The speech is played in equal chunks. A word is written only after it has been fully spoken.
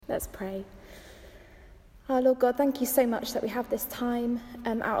Let's pray. Our Lord God, thank you so much that we have this time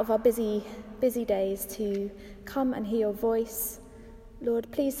out of our busy days to come and hear your voice. Lord,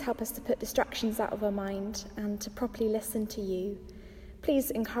 please help us to put distractions out of our mind and to properly listen to you. Please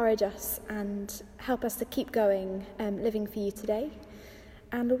encourage us and help us to keep going, living for you today.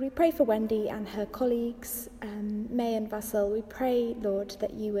 And Lord, we pray for Wendy and her colleagues, May and Vasil. We pray, Lord,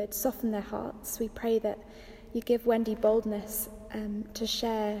 that you would soften their hearts. We pray that you give Wendy boldness to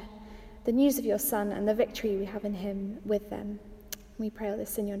share the news of your Son and the victory we have in him with them. We pray all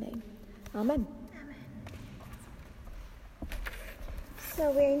this in your name. Amen.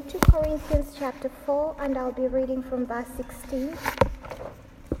 So we're in 2 Corinthians chapter 4, and I'll be reading from verse 16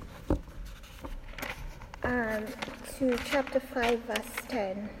 to chapter 5, verse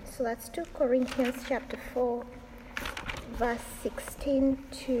 10. So that's 2 Corinthians chapter 4, verse 16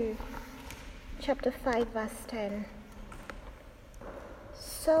 to chapter 5, verse 10.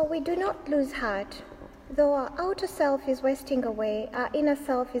 So we do not lose heart. Though our outer self is wasting away, our inner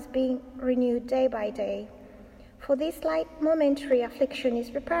self is being renewed day by day. For this light momentary affliction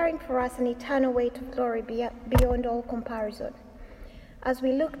is preparing for us an eternal weight of glory beyond all comparison, as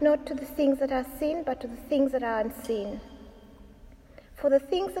we look not to the things that are seen, but to the things that are unseen. For the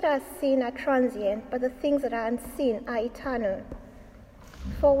things that are seen are transient, but the things that are unseen are eternal.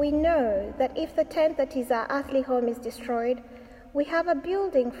 For we know that if the tent that is our earthly home is destroyed, we have a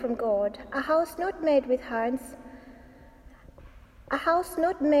building from God, a house not made with hands,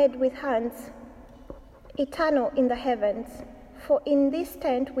 eternal in the heavens. For in this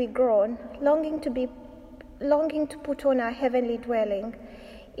tent we groan, longing to put on our heavenly dwelling.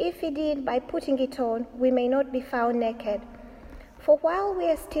 If indeed by putting it on we may not be found naked. For while we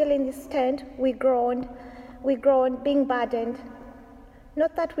are still in this tent, we groan, being burdened,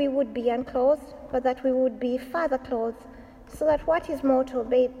 not that we would be unclothed, but that we would be further clothed, so that what is mortal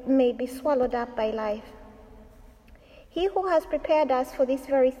may be swallowed up by life. He who has prepared us for this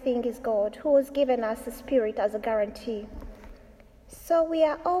very thing is God, who has given us the Spirit as a guarantee. So we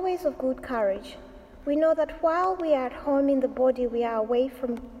are always of good courage. We know that while we are at home in the body, we are away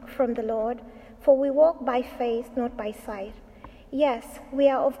from the Lord, for we walk by faith, not by sight. Yes, we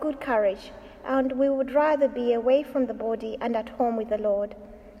are of good courage, and we would rather be away from the body and at home with the Lord.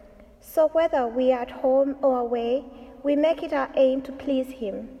 So whether we are at home or away, we make it our aim to please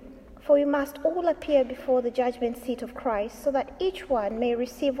him. For we must all appear before the judgment seat of Christ, so that each one may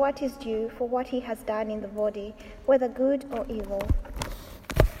receive what is due for what he has done in the body, whether good or evil.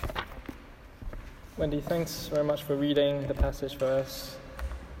 Wendy, thanks very much for reading the passage for us.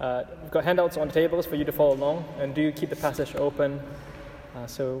 We've got handouts on the tables for you to follow along, and do keep the passage open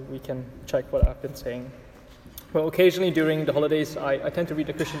so we can check what I've been saying. Well, occasionally during the holidays, I tend to read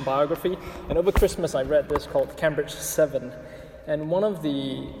a Christian biography, and over Christmas I read this called Cambridge 7. And one of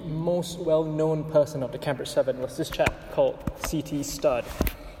the most well-known person of the Cambridge 7 was this chap called C.T. Studd.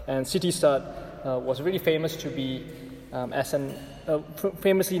 And C.T. Studd was really famous to be,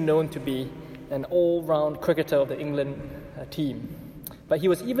 famously known to be an all-round cricketer of the England team. But he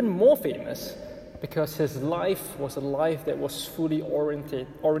was even more famous because his life was a life that was fully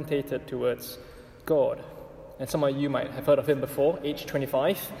orientated towards God. And some of you might have heard of him before, age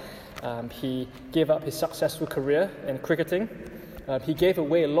 25. He gave up his successful career in cricketing. He gave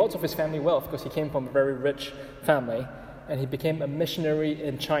away lots of his family wealth because he came from a very rich family. And he became a missionary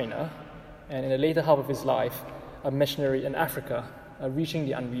in China. And in the later half of his life, a missionary in Africa, reaching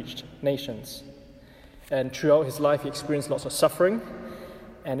the unreached nations. And throughout his life, he experienced lots of suffering.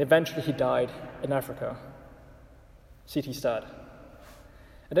 And eventually he died in Africa. C.T. Studd.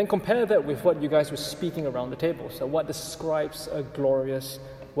 And then compare that with what you guys were speaking around the table. So what describes a glorious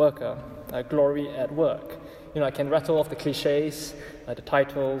worker, a glory at work? You know, I can rattle off the cliches, the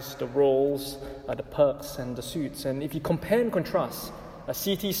titles, the roles, the perks and the suits. And if you compare and contrast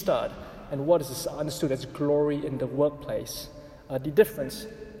C.T. Studd and what is understood as glory in the workplace, the difference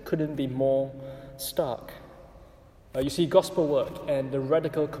couldn't be more stark. You see, gospel work and the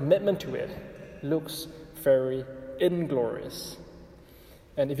radical commitment to it looks very inglorious.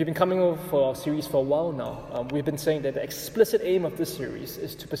 And if you've been coming over for our series for a while now, we've been saying that the explicit aim of this series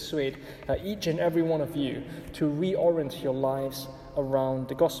is to persuade each and every one of you to reorient your lives around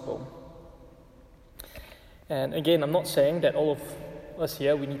the gospel. And again, I'm not saying that all of us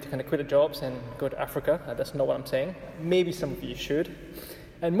here, we need to kind of quit our jobs and go to Africa. That's not what I'm saying. Maybe some of you should.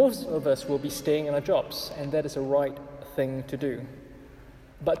 And most of us will be staying in our jobs, and that is a right thing to do.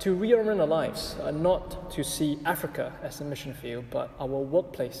 But to reorient our lives, not to see Africa as a mission field, but our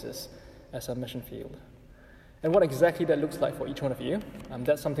workplaces as a mission field. And what exactly that looks like for each one of you,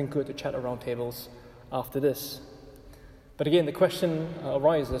 that's something good to chat around tables after this. But again, the question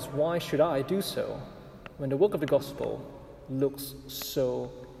arises, why should I do so when the work of the gospel looks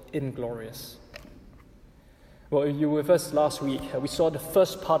so inglorious? Well, if you were with us last week, we saw the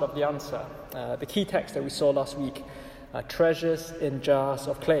first part of the answer. The key text that we saw last week, treasures in jars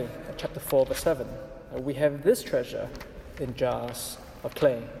of clay, chapter 4, verse 7. We have this treasure in jars of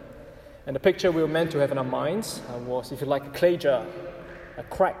clay. And the picture we were meant to have in our minds was, if you like, a clay jar,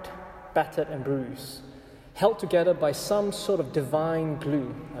 cracked, battered and bruised, held together by some sort of divine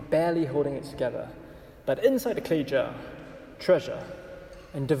glue, barely holding it together. But inside the clay jar, treasure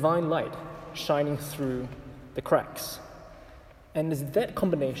and divine light shining through the cracks. And it's that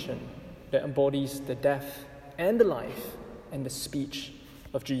combination that embodies the death and the life and the speech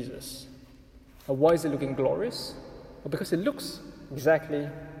of Jesus. Why is it looking glorious? Well, because it looks exactly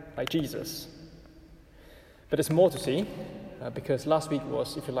like Jesus. But there's more to see, because last week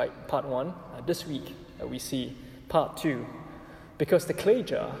was, if you like, part 1. This week we see part 2. Because the clay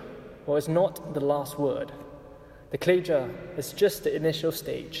jar, well, is not the last word. The clay jar is just the initial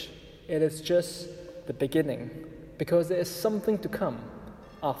stage. It is just the beginning, because there is something to come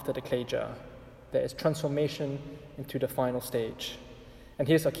after the clay jar. There is transformation into the final stage. And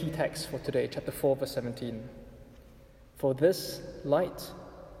here's our key text for today, chapter 4, verse 17. For this light,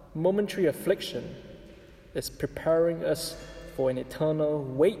 momentary affliction is preparing us for an eternal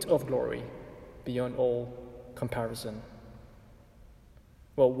weight of glory beyond all comparison.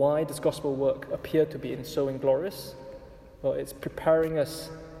 Well, why does gospel work appear to be so inglorious? Well, it's preparing us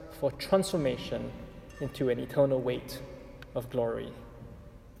for transformation into an eternal weight of glory.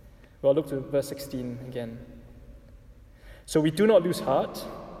 Well, look to verse 16 again. So we do not lose heart,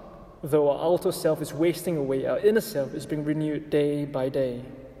 though our outer self is wasting away, our inner self is being renewed day by day.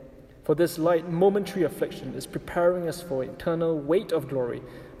 For this light momentary affliction is preparing us for eternal weight of glory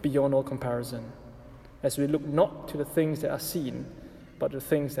beyond all comparison, as we look not to the things that are seen, but to the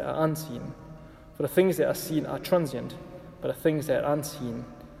things that are unseen. For the things that are seen are transient, but the things that are unseen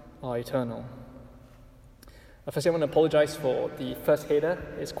are eternal. First, I want to apologize for the first header.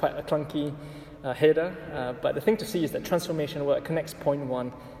 It's quite a clunky header, but the thing to see is that transformation work connects point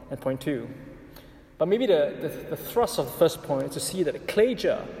 1 and point 2. But maybe the thrust of the first point is to see that the clay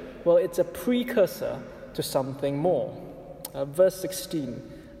jar, well, it's a precursor to something more. Verse 16,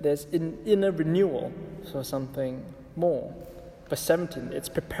 there's inner renewal for something more. Verse 17, it's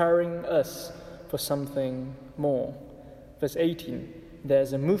preparing us for something more. Verse 18,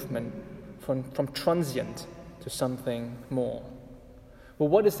 there's a movement from transient to something more. Well,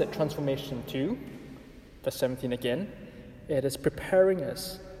 what is that transformation to? Verse 17 again, it is preparing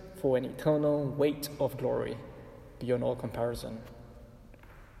us for an eternal weight of glory beyond all comparison.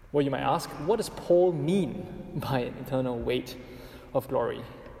 Well, you might ask, what does Paul mean by an eternal weight of glory?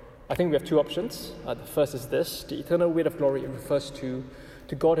 I think we have two options. The first is this: the eternal weight of glory refers to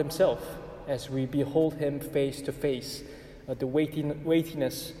God himself as we behold him face to face, the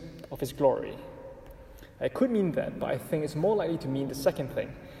weightiness of his glory. It could mean that, but I think it's more likely to mean the second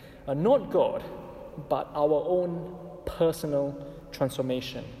thing. Not God, but our own personal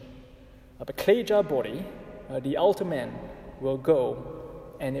transformation. The clay jar body, the outer man, will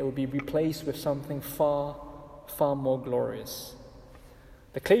go, and it will be replaced with something far, far more glorious.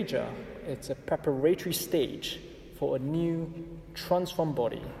 The clay jar, it's a preparatory stage for a new, transformed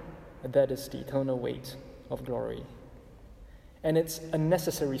body, and that is the eternal weight of glory. And it's a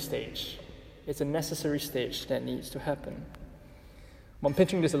necessary stage. It's a necessary stage that needs to happen. I'm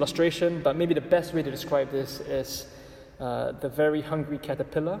pinching this illustration, but maybe the best way to describe this is the very hungry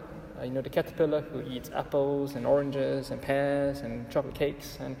caterpillar. The caterpillar who eats apples and oranges and pears and chocolate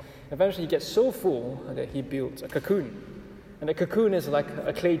cakes, and eventually he gets so full that he builds a cocoon. And the cocoon is like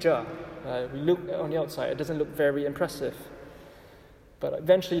a clay jar. We look on the outside, it doesn't look very impressive. But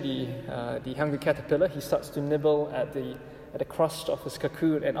eventually the hungry caterpillar, he starts to nibble at the crust of his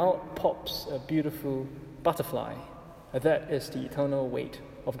cocoon, and out pops a beautiful butterfly. That is the eternal weight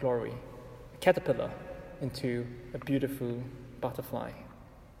of glory. A caterpillar into a beautiful butterfly.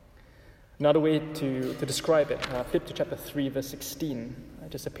 Another way to describe it, flip to chapter 3, verse 16,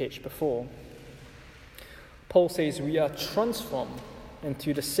 just a page before. Paul says we are transformed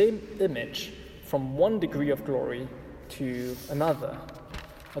into the same image from one degree of glory to another.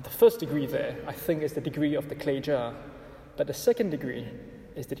 The first degree there, I think, is the degree of the clay jar. But the second degree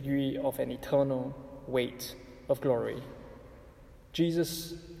is the degree of an eternal weight of glory.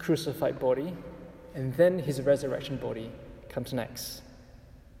 Jesus' crucified body, and then his resurrection body comes next.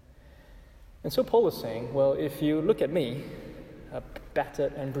 And so Paul is saying, well, if you look at me, a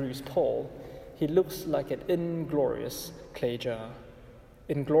battered and bruised Paul, he looks like an inglorious clay jar.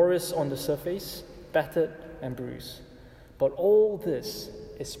 Inglorious on the surface, battered and bruised. But all this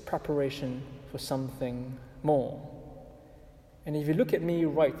is preparation for something more. And if you look at me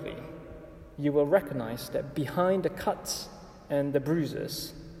rightly, you will recognize that behind the cuts and the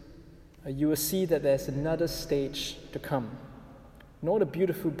bruises, you will see that there's another stage to come. Not a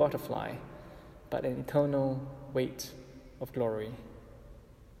beautiful butterfly, but an eternal weight of glory.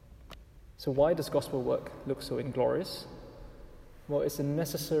 So why does gospel work look so inglorious? Well, it's a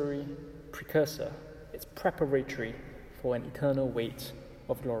necessary precursor. It's preparatory for an eternal weight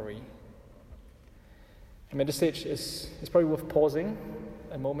of glory. And at this stage, it's probably worth pausing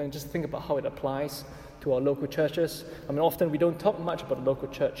a moment and just think about how it applies to our local churches. I mean, often we don't talk much about the local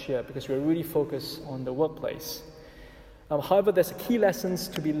church here because we're really focused on the workplace. However, there's key lessons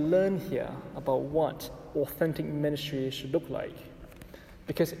to be learned here about what authentic ministry should look like.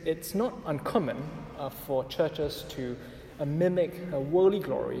 Because it's not uncommon for churches to mimic worldly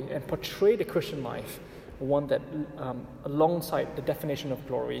glory and portray the Christian life, one that alongside the definition of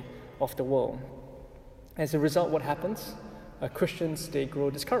glory of the world. As a result, what happens? Christians, they grow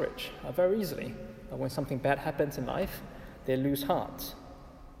discouraged very easily. When something bad happens in life, they lose heart.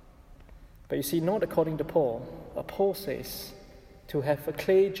 But you see, not according to Paul. Paul says to have a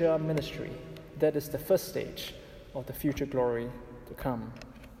clay jar ministry, that is the first stage of the future glory to come.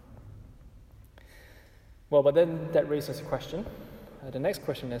 Well, but then that raises a question. The next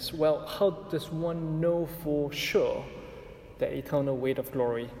question is, well, how does one know for sure that eternal weight of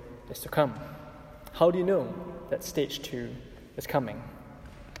glory is to come? How do you know that stage 2 is coming?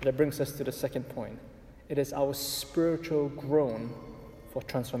 That brings us to the second point. It is our spiritual groan for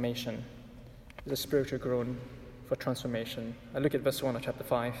transformation. It's a spiritual groan for transformation. I look at verse 1 of chapter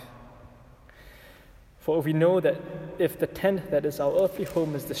 5. For we know that if the tent that is our earthly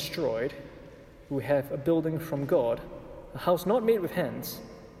home is destroyed, we have a building from God, a house not made with hands,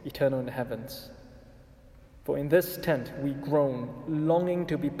 eternal in the heavens. For in this tent we groan, longing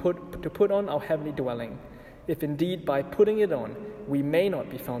to put on our heavenly dwelling, if indeed by putting it on we may not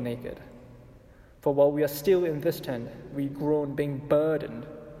be found naked. For while we are still in this tent, we groan, being burdened,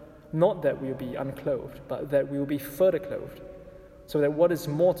 not that we will be unclothed, but that we will be further clothed, so that what is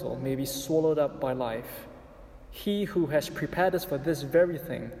mortal may be swallowed up by life. He who has prepared us for this very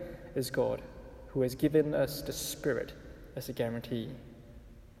thing is God, who has given us the Spirit as a guarantee.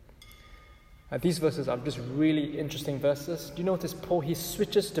 These verses are just really interesting verses. Do you notice Paul, he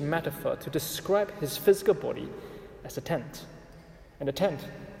switches the metaphor to describe his physical body as a tent. And the tent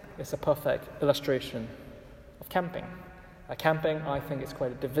is a perfect illustration of camping. Camping, I think, is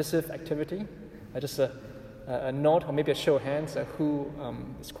quite a divisive activity. Just a nod or maybe a show of hands who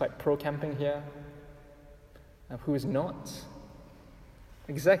is quite pro-camping here and who is not.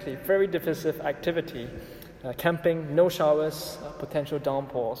 Exactly, very divisive activity. Camping, no showers, potential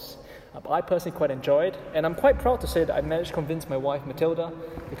downpours. I personally quite enjoy it, and I'm quite proud to say that I managed to convince my wife Matilda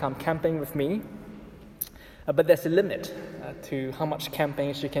to come camping with me. But there's a limit to how much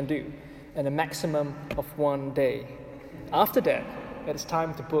camping she can do, and a maximum of 1 day. After that, it's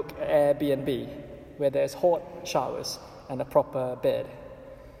time to book an Airbnb, where there's hot showers and a proper bed.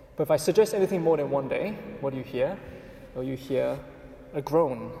 But if I suggest anything more than 1 day, what do you hear? Well, you hear a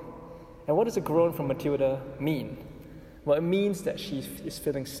groan. And what does a groan from Matilda mean? Well, it means that she is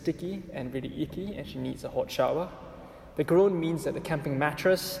feeling sticky and really icky and she needs a hot shower. The groan means that the camping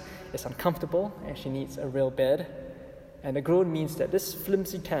mattress is uncomfortable and she needs a real bed. And the groan means that this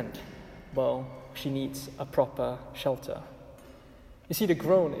flimsy tent, well, she needs a proper shelter. You see, the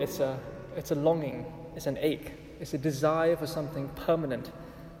groan, it's a longing, it's an ache, it's a desire for something permanent,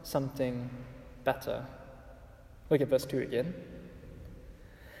 something better. Look at verse 2 again.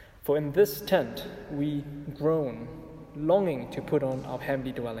 For in this tent we groan, longing to put on our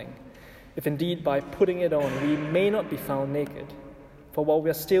heavenly dwelling, if indeed by putting it on we may not be found naked. For while we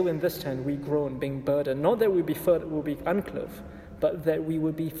are still in this tent, we groan, being burdened, not that we'll be unclothed, but that we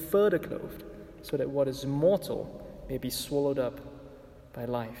will be further clothed, so that what is mortal may be swallowed up by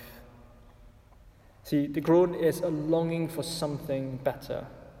life. See, the groan is a longing for something better,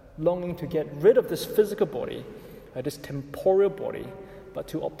 longing to get rid of this physical body, this temporal body, but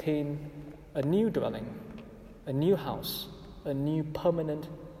to obtain a new dwelling, a new house, a new permanent,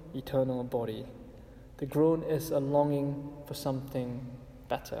 eternal body. The groan is a longing for something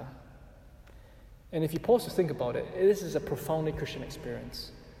better. And if you pause to think about it, this is a profoundly Christian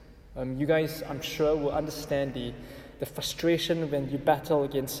experience. You guys, I'm sure, will understand the frustration when you battle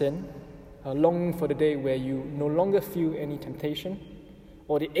against sin, longing for the day where you no longer feel any temptation,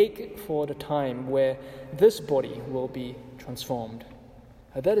 or the ache for the time where this body will be transformed.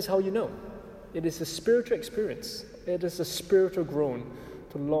 That is how you know. It is a spiritual experience. It is a spiritual groan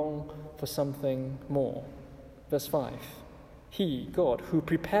to long for something more. Verse 5. He, God, who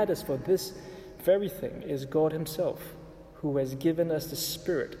prepared us for this very thing, is God himself, who has given us the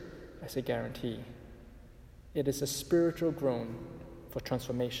Spirit as a guarantee. It is a spiritual groan for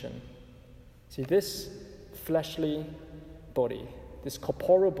transformation. See, this fleshly body, this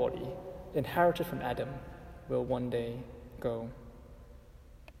corporeal body, inherited from Adam, will one day go.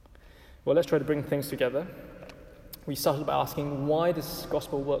 Well, let's try to bring things together. We started by asking why this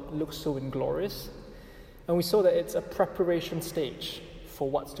gospel work looks so inglorious, and we saw that it's a preparation stage for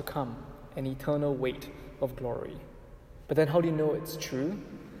what's to come, an eternal weight of glory. But then how do you know it's true?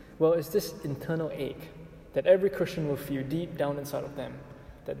 Well, it's this internal ache that every Christian will feel deep down inside of them,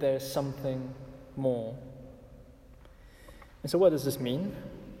 that there is something more. And so what does this mean?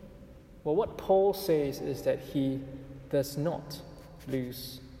 Well, what Paul says is that he does not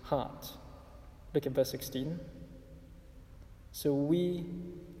lose heart. Look at verse 16. So we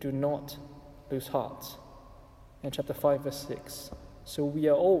do not lose heart. And chapter 5, verse 6. So we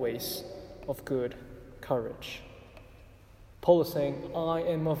are always of good courage. Paul is saying, I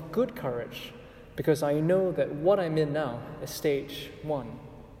am of good courage because I know that what I'm in now is stage 1,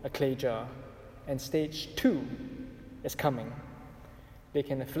 a clay jar, and stage 2 is coming. They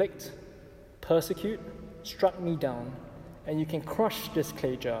can afflict, persecute, strike me down, and you can crush this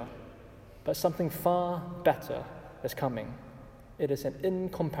clay jar, but something far better is coming. It is an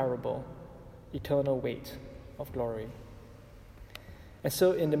incomparable, eternal weight of glory. And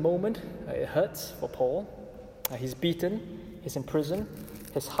so in the moment, it hurts for Paul. He's beaten, he's in prison,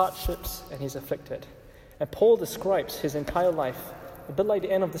 his hardships, and he's afflicted. And Paul describes his entire life a bit like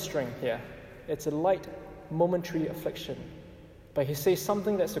the end of the string here. It's a light, momentary affliction. But he says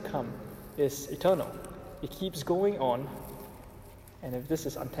something that's to come is eternal. It keeps going on, and if this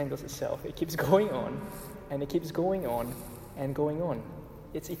untangles itself, it keeps going on, and it keeps going on, and going on.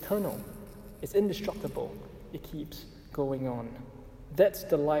 It's eternal. It's indestructible. It keeps going on. That's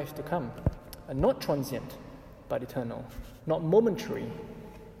the life to come. Not transient, but eternal. Not momentary,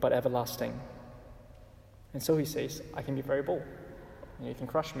 but everlasting. And so he says, I can be very bold. And you can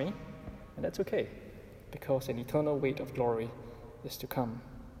crush me, and that's okay, because an eternal weight of glory is to come.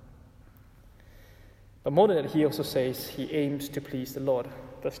 But more than that, he also says he aims to please the Lord.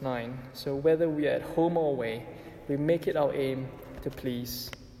 Verse 9, so whether we are at home or away, we make it our aim to please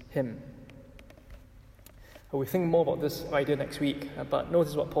him. We'll think more about this idea next week, but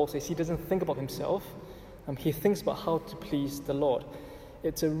notice what Paul says. He doesn't think about himself. He thinks about how to please the Lord.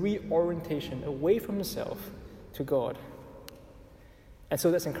 It's a reorientation away from himself to God. And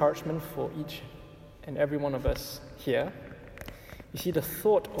so that's encouragement for each and every one of us here. You see, the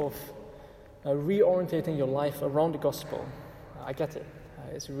thought of reorientating your life around the gospel, I get it.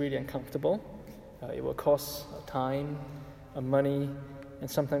 It's really uncomfortable. It will cost time, money, and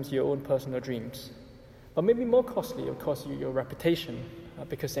sometimes your own personal dreams. But maybe more costly, it will cost you your reputation,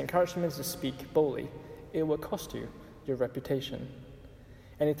 because the encouragement is to speak boldly. It will cost you your reputation.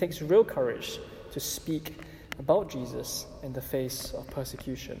 And it takes real courage to speak about Jesus in the face of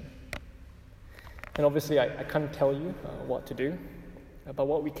persecution. And obviously, I can't tell you what to do, but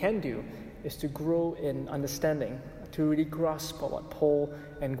what we can do is to grow in understanding, to really grasp what Paul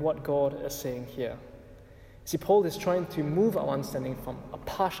and what God is saying here. See, Paul is trying to move our understanding from a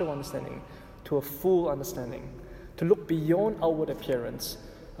partial understanding to a full understanding, to look beyond outward appearance,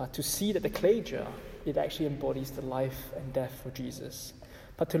 to see that the clay jar, it actually embodies the life and death of Jesus.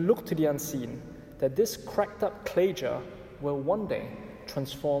 But to look to the unseen, that this cracked up clay jar will one day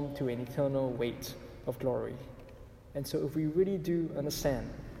transform to an eternal weight of glory. And so if we really do understand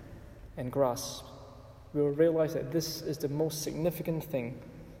and grasp, we will realize that this is the most significant thing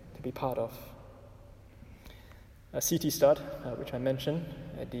to be part of. C.T. Studd, which I mentioned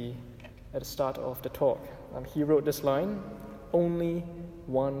at the start of the talk, he wrote this line, only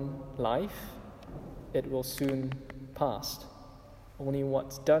one life, it will soon pass. Only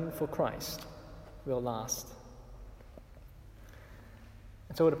what's done for Christ will last.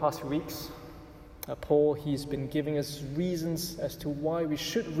 And so over the past few weeks, Paul, he's been giving us reasons as to why we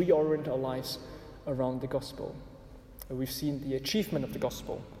should reorient our lives around the gospel. We've seen the achievement of the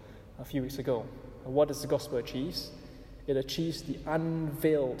gospel a few weeks ago. What does the gospel achieve? It achieves the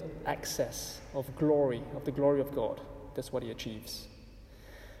unveiled access of the glory of God. That's what he achieves.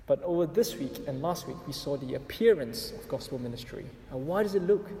 But over this week and last week, we saw the appearance of gospel ministry. And why does it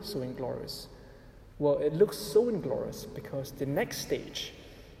look so inglorious? Well, it looks so inglorious because the next stage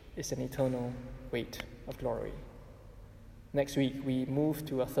is an eternal weight of glory. Next week, we move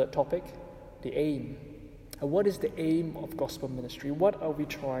to a third topic, the aim. And what is the aim of gospel ministry? What are we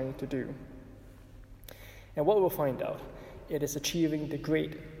trying to do? And what we'll find out, it is achieving the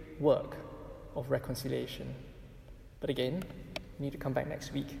great work of reconciliation. But again, you need to come back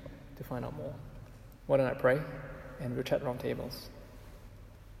next week to find out more. Why don't I pray, and we'll chat around tables.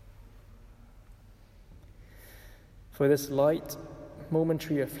 For this light,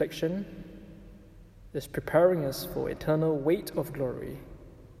 momentary affliction is preparing us for eternal weight of glory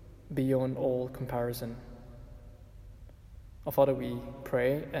beyond all comparison. Our Father, we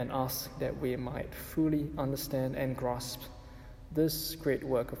pray and ask that we might fully understand and grasp this great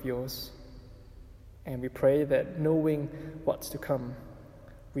work of yours. And we pray that knowing what's to come,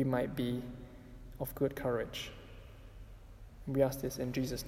 we might be of good courage. We ask this in Jesus' name.